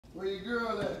Where your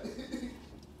girl at?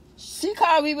 She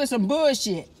called me with some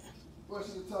bullshit. What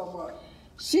she talking about?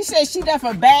 She said she left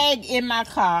a bag in my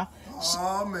car.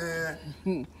 Oh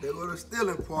man, they go to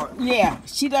stealing part. Yeah,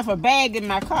 she left a bag in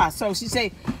my car. So she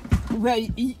said, well,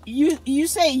 you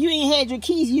say you ain't had your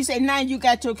keys. You say now you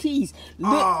got your keys.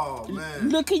 Oh man.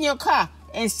 Look in your car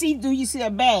and see, do you see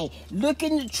a bag? Look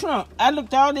in the trunk. I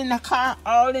looked all in the car,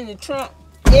 all in the trunk,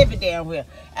 every damn where.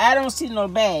 I don't see no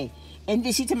bag. And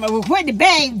then she told me, well, where the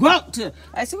bag go to?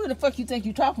 I said, who the fuck you think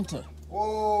you talking to?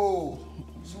 Whoa.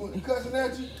 She went cussing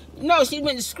at you? No, she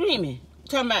went screaming.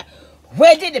 Talking about,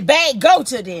 where did the bag go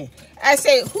to then? I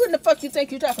said, who in the fuck you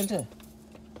think you talking to?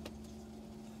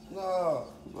 No.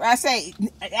 I said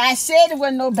there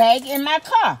wasn't no bag in my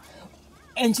car.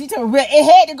 And she told me, well, it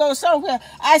had to go somewhere.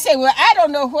 I said, well, I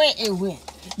don't know where it went.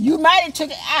 You might have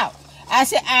took it out. I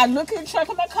said, I look in the trunk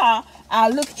of my car. I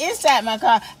look inside my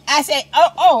car. I said,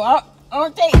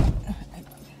 only thing,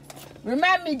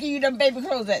 remind me to give you them baby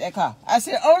clothes at that car. I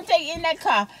said, only thing in that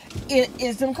car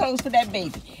is them clothes for that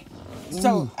baby.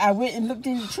 So I went and looked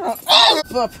in the trunk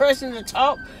for a person to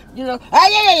talk, you know.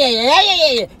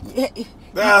 Yeah.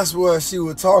 That's what she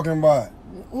was talking about.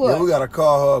 What? Yeah, we gotta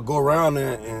call her, go around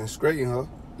there and straighten her.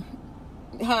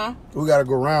 Huh? We gotta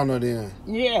go around her then.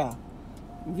 Yeah.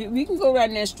 We can go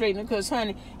around there and straighten her, because,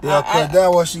 honey. Yeah, because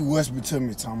that's what she whispered to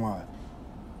me, talking about.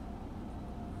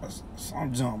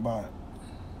 Some junk about it.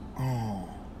 Oh.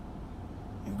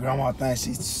 Your grandma thinks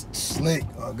she's slick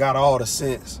or got all the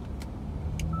sense.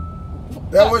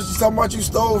 That what she talking about you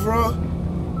stole from her?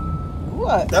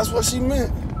 What? That's what she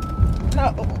meant.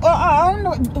 No, I don't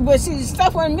know. But see, the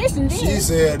stuff wasn't missing then. She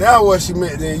said that what she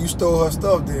meant then. You stole her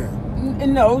stuff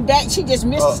then. No, that she just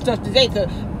missed the stuff today because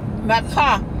my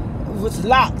car was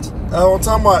locked. That's what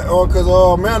I'm talking about. Because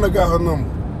Amanda got her number.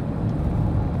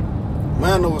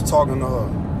 Amanda was talking to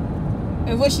her.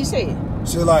 And what she said?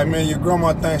 She like, man, your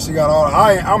grandma thinks she got all the...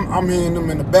 I'm hearing them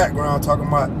in the background talking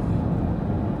about...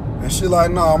 And she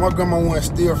like, nah, my grandma wouldn't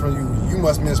steal from you. You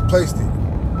must misplaced it.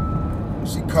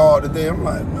 She called today. I'm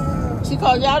like, man. She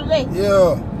called y'all today?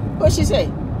 Yeah. What she say?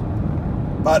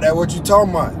 About that, what you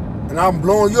talking about. And I'm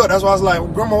blowing you up. That's why I was like, well,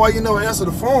 grandma, why you never answer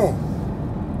the phone?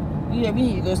 Yeah, we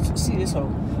need to go see this hoe.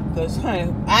 Because,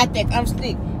 honey, I think I'm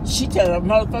slick. She tell a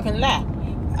motherfucking lie.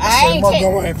 I said, my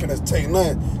grandma ain't finna take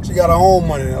nothing. She got her own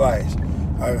money in life.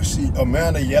 See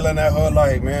Amanda yelling at her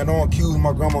like, man, don't accuse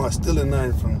my grandma of stealing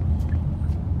nothing from her.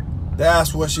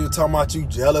 That's what she was talking about, you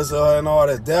jealous of her and all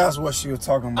that. That's what she was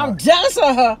talking about. I'm jealous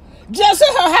of her. Jealous of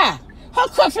her how? Her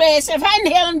crufty ass self. How in the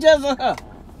hell I'm jealous of her?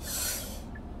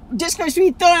 Just because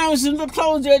she throwing on some little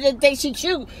clothes there that think she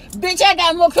cute. Bitch, I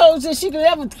got more clothes than she could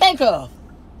ever think of.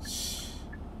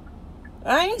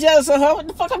 I ain't jealous of her. What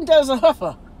the fuck I'm jealous of her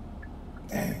for?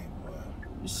 Dang,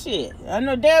 boy. Shit. I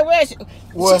know damn well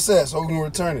what's that? So we can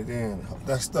return it then.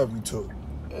 That stuff you took.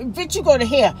 Bitch, you go to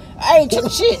hell. I ain't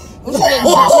took shit.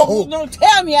 Don't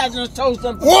tell me I just told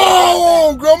something.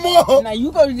 Whoa, grandma. Now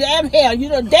you go to damn hell. You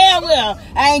know damn well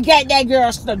I ain't got that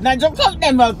girl stuff. Now don't come with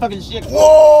that motherfucking shit.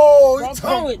 Whoa. Don't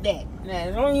come with that.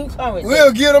 Now don't even come with that.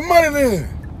 We'll get her money then.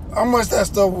 How much that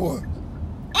stuff was?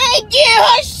 I ain't give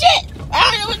her shit.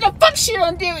 I don't know what the fuck she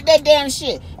done did with that damn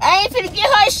shit. I ain't finna get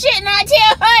her shit and I tell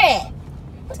her that.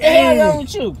 What the hell wrong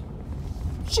with you?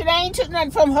 Shit, I ain't took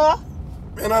nothing from her.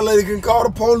 Man, that lady can call the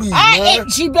police,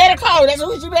 She better call. That's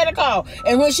who she better call.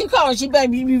 And when she calls, she better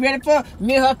be ready for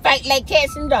me and her fight like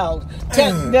cats and dogs.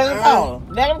 Let them call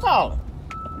her. Let them call her.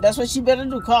 That's what she better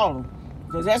do, call them.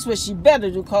 Because that's what she better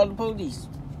do, call the police.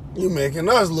 You making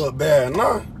us look bad,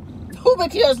 nah? Who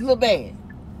making us look bad?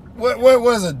 What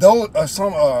was it, dough or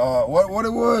some, what it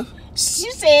was?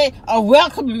 She said a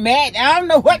welcome mat. I don't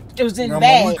know what was in the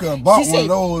bag. We could have bought one of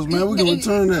those, man. We can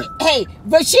return that. Hey,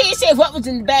 but she ain't said what was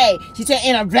in the bag. She said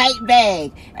in a black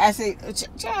bag. I said,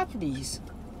 child, please.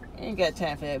 I ain't got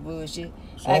time for that bullshit.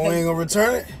 So we ain't gonna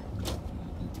return it?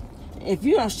 If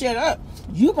you don't shut up,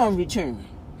 you gonna return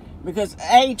it. Because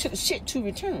I ain't took shit to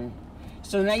return.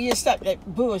 So now you stop that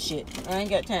bullshit. I ain't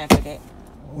got time for that.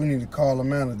 We need to call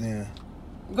Amanda then.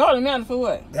 Call Amanda for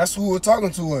what? That's who we're talking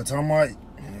to her. Talking about,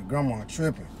 man, grandma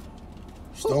tripping.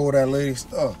 Stole that lady's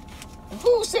stuff.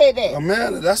 Who said that?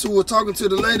 Amanda, that's who we're talking to,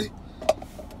 the lady.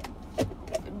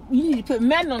 You need to put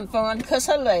Amanda on the phone and cuss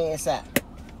her little ass out.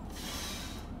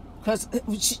 Because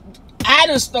I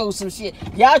done stole some shit.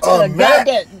 Y'all tell her God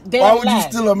that damn Why would lie. you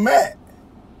steal a mat?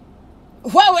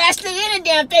 Why would I steal any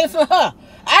damn thing from her?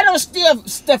 I don't steal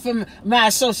stuff from my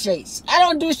associates. I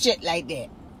don't do shit like that.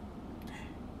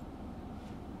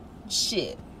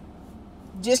 Shit.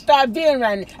 Just start being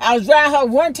around. I was around her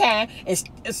one time and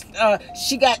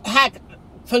she got hot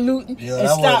polluting. Yeah, and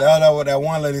that's stop. what that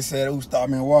one lady said who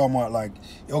stopped me in Walmart. Like,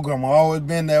 your grandma always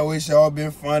been that way. She always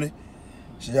been funny.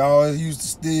 She always used to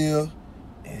steal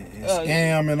and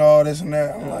scam and all this and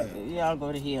that. I'm like, y'all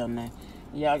go to hell now.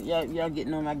 Y'all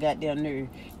getting on my goddamn nerve.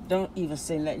 Don't even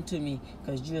say nothing to me,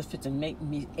 because you're fit to make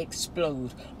me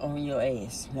explode on your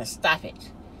ass. Now stop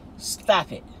it.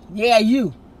 Stop it. Yeah,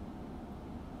 you.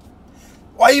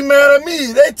 why you mad at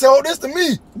me? They told this to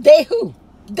me. They who?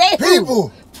 They who?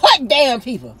 People. What damn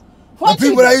people? What The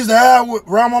people that used to have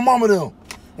around my mama them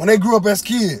when they grew up as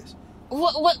kids.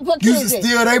 What Used kids to is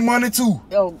steal their money too.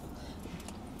 Oh,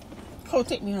 go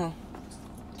take me home.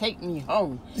 Take me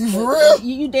home. You for real?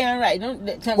 You damn right.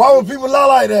 Don't tell Why me. would people lie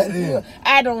like that then?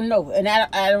 I don't know, and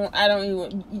I don't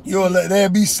even. You'll let they'll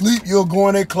be sleep. You'll go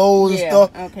in their clothes and stuff.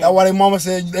 Okay. That's why their mama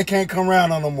said they can't come around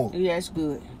no more. Yeah, it's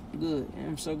good. Good.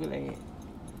 I'm so glad.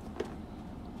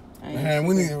 Man,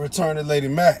 we need to return to Lady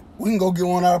Mac. We can go get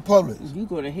one out of Publix. You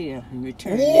go to hell and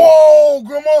return. Whoa,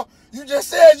 Grandma! You just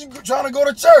said you trying to go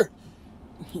to church.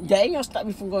 That ain't gonna stop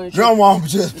me from going to church. Grandma, I'm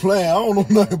just playing. I don't know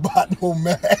nothing about no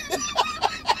Mac.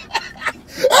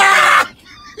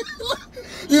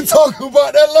 You talking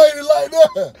about that lady like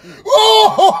that?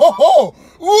 Whoa!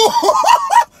 Whoa!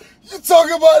 You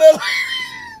talking about that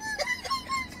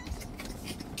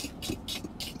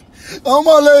lady? Oh,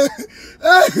 my lady.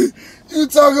 Hey, you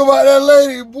talking about that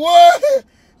lady, boy?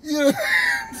 You,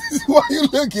 why you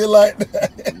looking like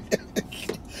that?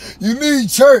 You need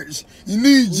church. You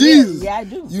need Jesus. Yeah, I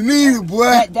do. You need it,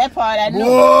 boy. That part I know.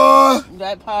 Boy.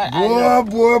 That part I know.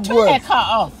 Boy. Turn that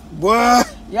car off. Boy.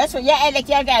 That's what y'all act like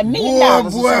y'all got $1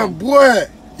 million. Boy.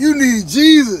 You need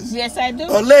Jesus. Yes, I do.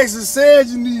 Alexis said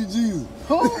you need Jesus.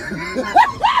 Who?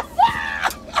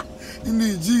 You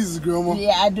need Jesus, Grandma.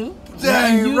 Yeah, I do.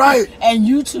 That ain't right. And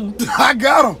you too. I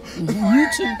got him. You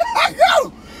too. I got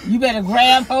him. You better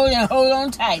grab hold and hold on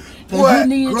tight. What, you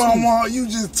need Grandma? You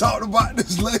just talked about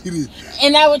this lady.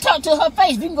 And I would talk to her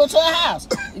face. We can go to her house.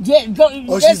 Yeah, go.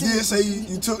 Oh, she did say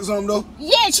you took something though?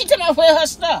 Yeah, she took me where her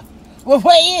stuff. Well,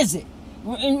 where is it?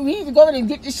 And we need to go over there and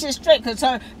get this shit straight, because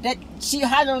that she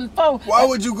hot on the phone. Why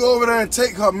would you go over there and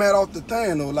take her mat off the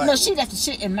thing though? Like, no, she left the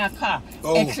shit in my car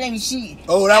and claim she.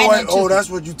 Oh, that's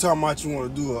what you talking about. You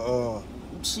want to do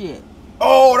shit.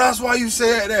 Oh, that's why you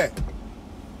said that.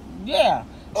 Yeah.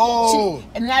 Oh,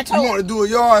 and I told you want to do a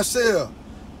yard sale.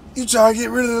 You trying to get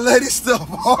rid of the lady stuff.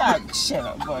 Stop, shut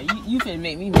up, boy. You finna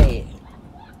make me mad.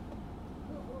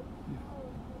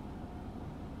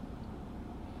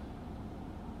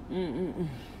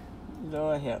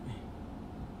 Lord, help me.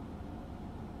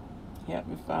 Help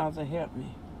me, Father, help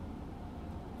me.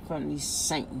 From these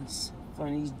saints,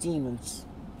 from these demons.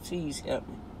 Please help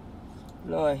me.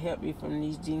 Lord, help me from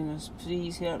these demons.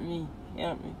 Please help me.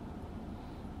 Help me.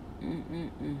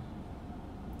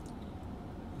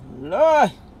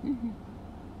 Lord.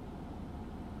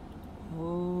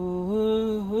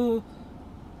 Oh,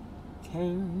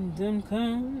 kingdom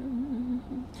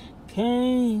come,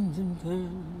 kingdom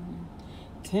come,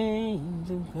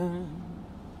 kingdom come.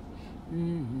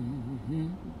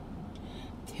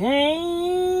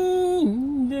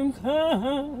 Kingdom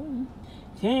come,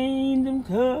 kingdom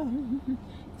come,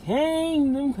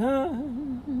 kingdom come.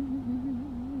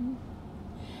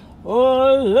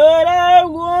 Oh Lord, I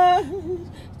want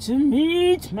to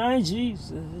meet my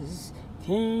Jesus.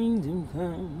 Kingdom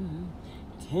come,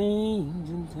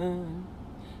 kingdom come,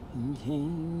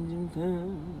 kingdom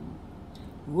come.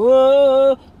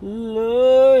 Oh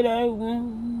Lord, I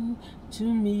want to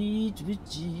meet with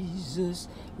Jesus.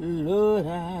 Lord,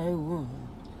 I want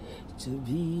to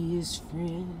be his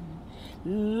friend.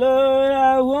 Lord,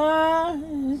 I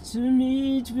want to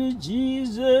meet with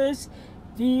Jesus,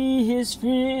 be his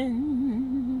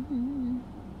friend.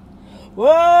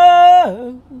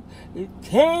 Whoa,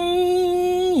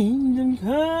 kingdom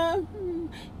come,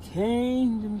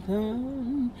 kingdom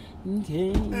come,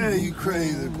 kingdom. Man, you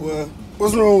crazy, boy.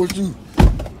 What's wrong with you?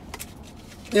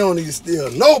 You don't need to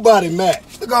steal nobody, Mac.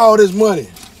 Look at all this money.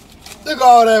 Look at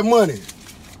all that money.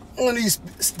 You don't need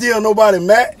to steal nobody,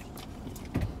 Mac.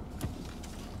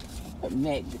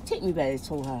 Mac, take me back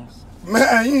to the house.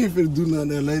 Man, you ain't finna do nothing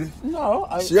there, lady. No.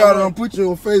 She already done put you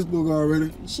on Facebook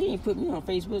already. She ain't put me on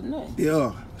Facebook, nothing.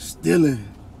 Yeah, stealing.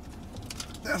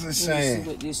 That's a shame. See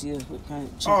what this is, what kind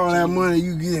of all that money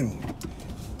you getting,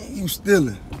 you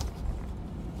stealing.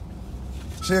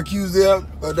 She accused you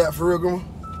of that for real, Grandma?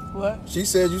 What? She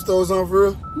said you stole something for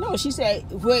real? No, she said,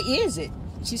 where is it?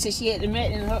 She said she had the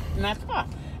mat in my car.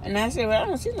 And I said, well, I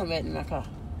don't see no mat in my car.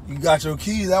 You got your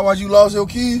keys. That's why you lost your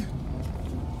keys?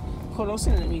 Cole, don't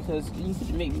send it to me, because you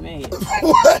could make me mad.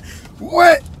 What?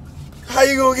 What? How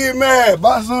you gonna get mad?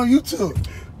 Buy something you took.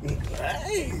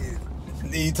 Hey,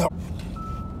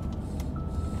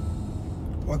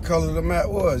 What color the mat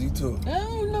was you took? I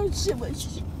don't know shit.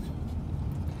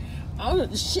 I don't know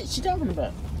the shit she talking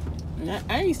about.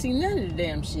 I ain't seen none of the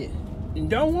damn shit. And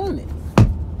don't want it.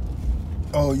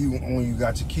 Oh, when you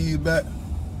got your keys back?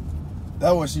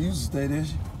 That was she used to stay there.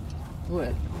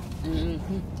 What?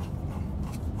 Mm-hmm.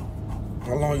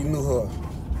 How long you knew her?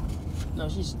 No,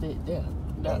 she stayed there.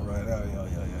 Oh, right. Yeah.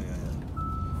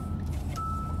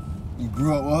 You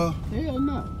grew up with her? Hell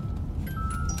no.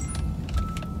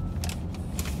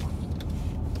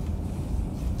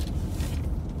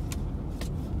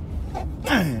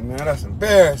 Dang, man, that's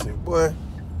embarrassing, boy. I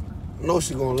know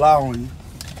she gonna lie on you.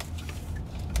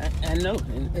 I know.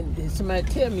 And somebody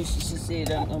tell me she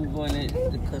said I'm going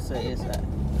to cuss her ass out.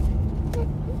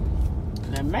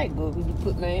 And I might go if you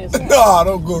put my ass out. Nah,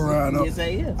 don't go around up. Yes, I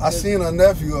am. I seen her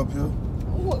nephew up here.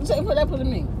 What that put to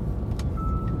me?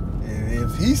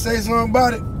 If he say something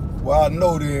about it, well, I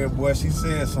know then, boy, she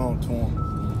said something to him.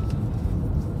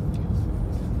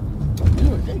 You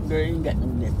know, that girl ain't got no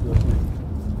nephew up here.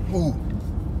 Who?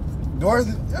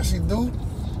 Dorothy? Yeah, she do.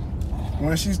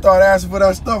 When she started asking for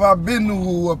that stuff, I been knew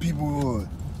who what people was.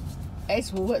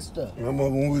 Ask for what stuff? Remember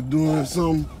when we was doing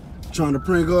something, trying to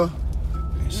prank her?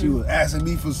 And she was asking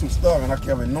me for some stuff, and I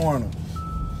kept ignoring her.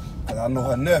 Cause I know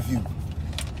her nephew.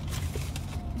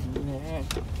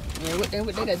 Yeah, what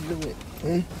they got to do with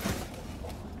it?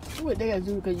 What they got to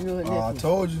do because you know her nephew? I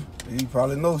told you. He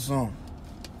probably knows something.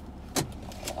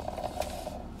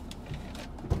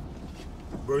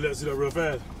 Bro, let's see that real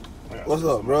fast. What's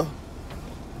up, bro?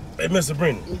 Hey, Miss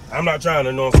Sabrina, I'm not trying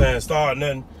to, know what I'm saying, start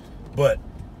nothing, but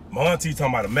my auntie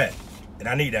talking about a mat, and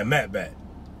I need that mat back.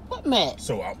 What mat?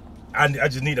 So I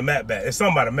just need a mat back. It's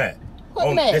something about a mat.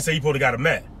 What mat? They say you probably got a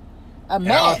mat. A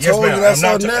mat? Yes, ma'am. That's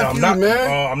her nephew,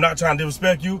 man. I'm not trying to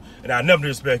disrespect you, and I never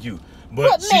disrespect you. But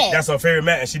What mat? that's her favorite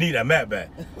mat, and she need that mat back.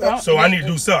 So I need to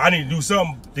do something. I need to do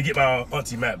something to get my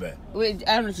auntie mat back. Wait,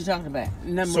 I don't know what you're talking about.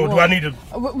 Number So one. do I need to?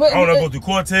 I don't know, go through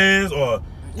Cortez or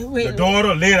the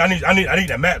daughter, Lynn. I need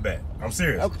that mat back. I'm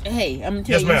serious. Okay, hey, I'm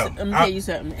gonna tell you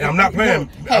something. And I'm not playing.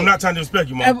 Hey, I'm not trying to disrespect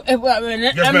you, Mom.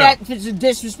 I'm not to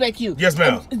disrespect you. Yes,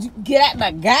 ma'am. Get out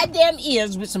my goddamn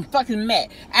ears with some fucking mat.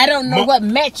 I don't know what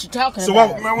mat you're talking so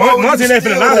about. my auntie ain't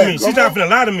finna lie to me. She's not finna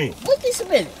lie to me. What this a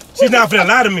minute? She's not finna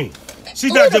lie to me.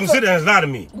 She's not just sit there and lie to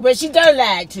me. But she done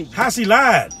lied to you. How she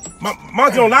lied? My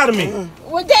auntie don't lie to me.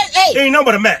 Well, that It ain't nothing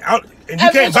but a mat. And you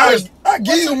can't buy it. I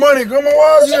give you money, Grandma.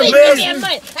 Why you you embarrassed?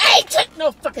 Money. I ain't took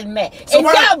no fucking mat. So and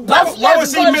why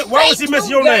would she miss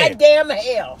your name? Goddamn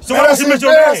hell. So why would she miss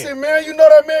your name? Man, you know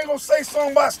that man gonna say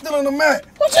something about stealing the mat.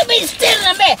 What you mean stealing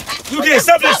a mat? You did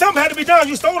something. Something had to be done.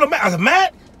 You stole a mat. As a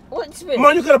mat? What's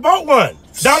Man, you could have bought one.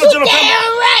 Dollar General. Damn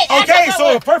right. Okay,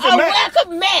 so a perfect mat. A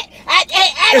welcome mat.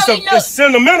 I don't know. It's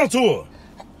sentimental to her.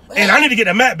 And I need to get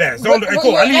the mat back. So hey,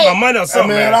 cool. I need my money or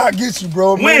something, man. I'll get you,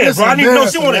 bro. When, bro? I need to know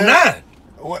she wanted 9.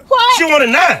 What? She wanted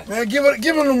 9. Man, give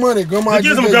him the money, Grandma.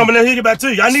 Give him Grandma, and he'll get back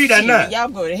to you. I need that 9. Y'all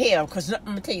go to hell, because I'm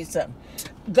going to tell you something.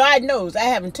 God knows I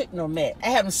haven't took no mat. I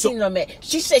haven't seen no mat.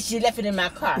 She said she left it in my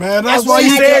car. Man, that's why she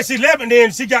said she left it, and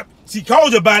then she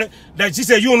called you about it. That she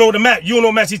said you don't know the mat. You don't know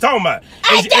what mat she's talking about.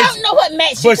 I don't know what mat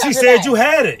she's talking about. But she said you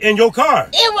had it in your car.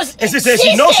 It was. And she said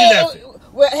she knows she left it.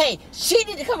 Well, hey, she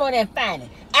need to come on there and find it.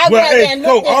 I well, hey,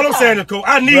 Cole, all I'm saying is, Cole,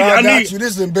 I need it. I need you.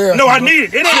 This is embarrassing. No, I need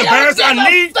it. It ain't embarrassing. I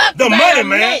need the money,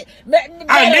 man.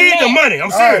 I need the money.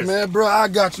 I'm serious. All right, man, bro. I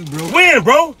got you, bro. When,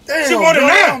 bro? Damn, she wanted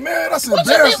 9. Man, that's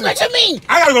embarrassing. What you mean?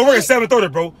 I gotta go work at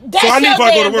 7:30, bro. That's so I need to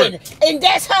go to work. And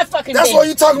that's her fucking. That's what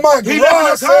you talking about.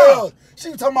 Garage sales. She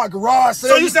was talking about garage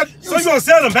sales. So you said, so you gonna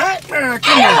sell them back? Man,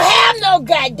 I don't have no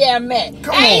goddamn mat.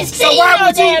 I ain't seen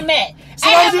no damn mat. I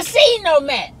haven't seen no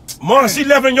mat. Mom, she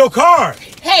left it in your car.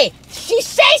 Hey, she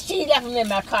said she left them in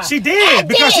my car. She did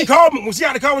because she called me when she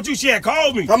had to call with you. She had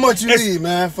called me. How much you need,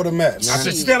 man, for the mat? Man? I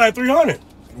said she still like 300.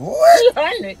 What?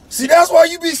 300. See, that's why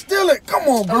you be stealing. Come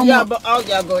on, Grandma. All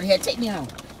y'all go ahead. Take me home.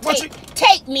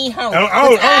 Take me home.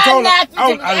 I'm not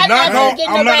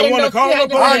the one to call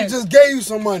nobody. I just gave you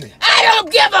some money. I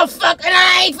don't give a fuck, and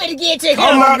I ain't finna get to him.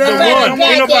 I'm not the one.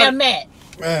 Goddamn mat.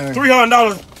 Man.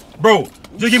 $300, bro.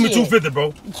 Just give me $250,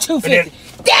 bro. $250.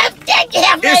 That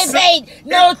half ain't paid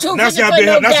no $250 for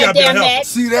no goddamn mat.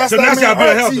 See, that's so that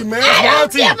man I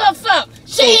don't give a fuck.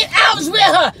 I was with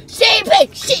her. She ain't paid.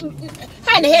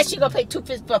 How in the hell she gonna pay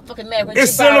 $250 for a fucking mat?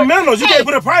 It's sentimental. You can't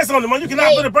put a price on it, man. You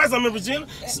cannot put a price on it, Virginia.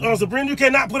 Sabrina, you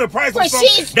cannot put a price on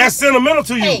something that's sentimental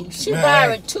to you. Hey, she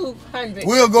borrowed $200.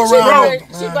 We'll go around.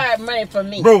 She borrowed money from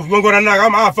me. Bro, you wanna go there now?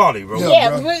 I'll follow you, bro.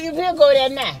 Yeah, we'll go there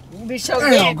now. Be so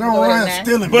damn, go around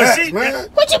stealing mat, man.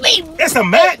 What you mean? It's a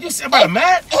mat? You said about a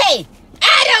mat? Hey,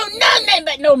 I don't know nothing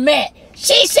but no mat.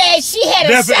 She said she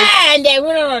had a sign that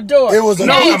went on her door. It was a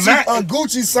No,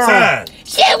 Gucci sign.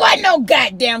 She wasn't no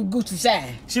goddamn Gucci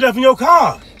sign. She left in your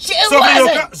car. It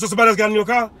wasn't. So somebody else got in your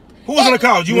car? Who was in the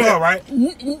car? You and her, right?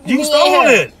 You stole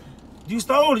it. You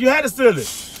stole it. You had to steal it.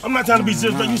 I'm not trying to be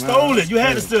serious, but you stole it. You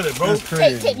had to steal it, bro.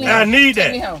 Take me home. I need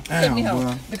that. Take me home. Take me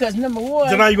home. Because number one.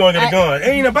 So now you're going to get a gun. It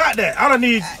ain't about that. All I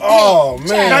need. Oh,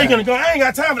 man. Now you're going to go. I ain't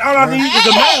got time. All I need is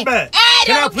a map back. I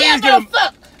don't give a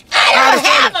fuck. I don't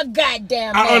have a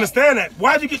goddamn map. I understand that.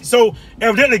 Why'd you get so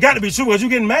evidently got to be true because you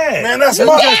getting mad. Man, that's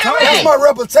my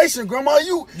reputation, Grandma.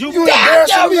 You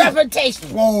embarrassing your me. Reputation.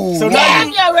 Whoa. So damn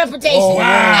your reputation. Whoa.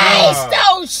 I ain't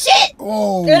stole shit.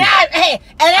 Whoa. And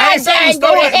I die and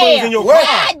go to hell. What?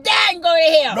 I die and go to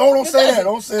hell. No, don't say that.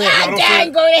 Don't say that. I die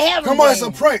and go to heaven. Come on, it's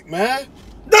a prank, man.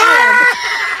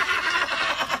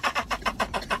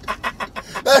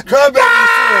 That crybaby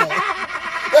son.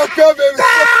 That crybaby son.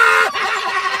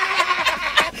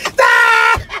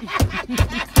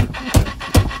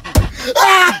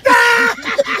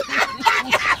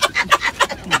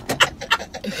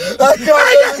 That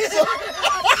crybaby son.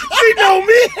 She know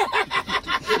me.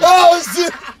 Oh,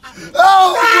 shit.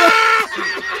 Oh,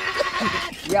 shit.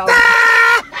 Yo,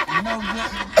 no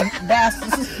good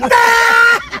bastards.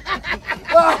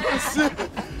 Oh, shit.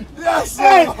 Yes, sir.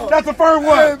 Hey, that's the first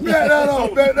one. Hey, back that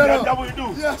up. Back that up. That's what you do.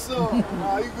 Yes, sir.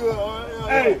 Nah, you good. All right, yeah,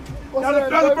 Hey, what's that's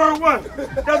that, the first one.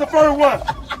 That's the first one.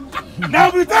 Now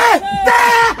we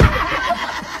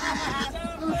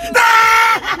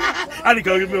I need to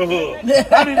go give me a hug.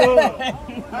 I need a hug.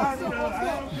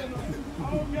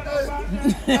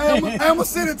 I'm gonna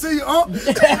send it to you, huh?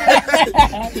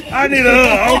 I need a hug.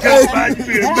 I don't care about you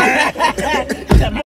being mad.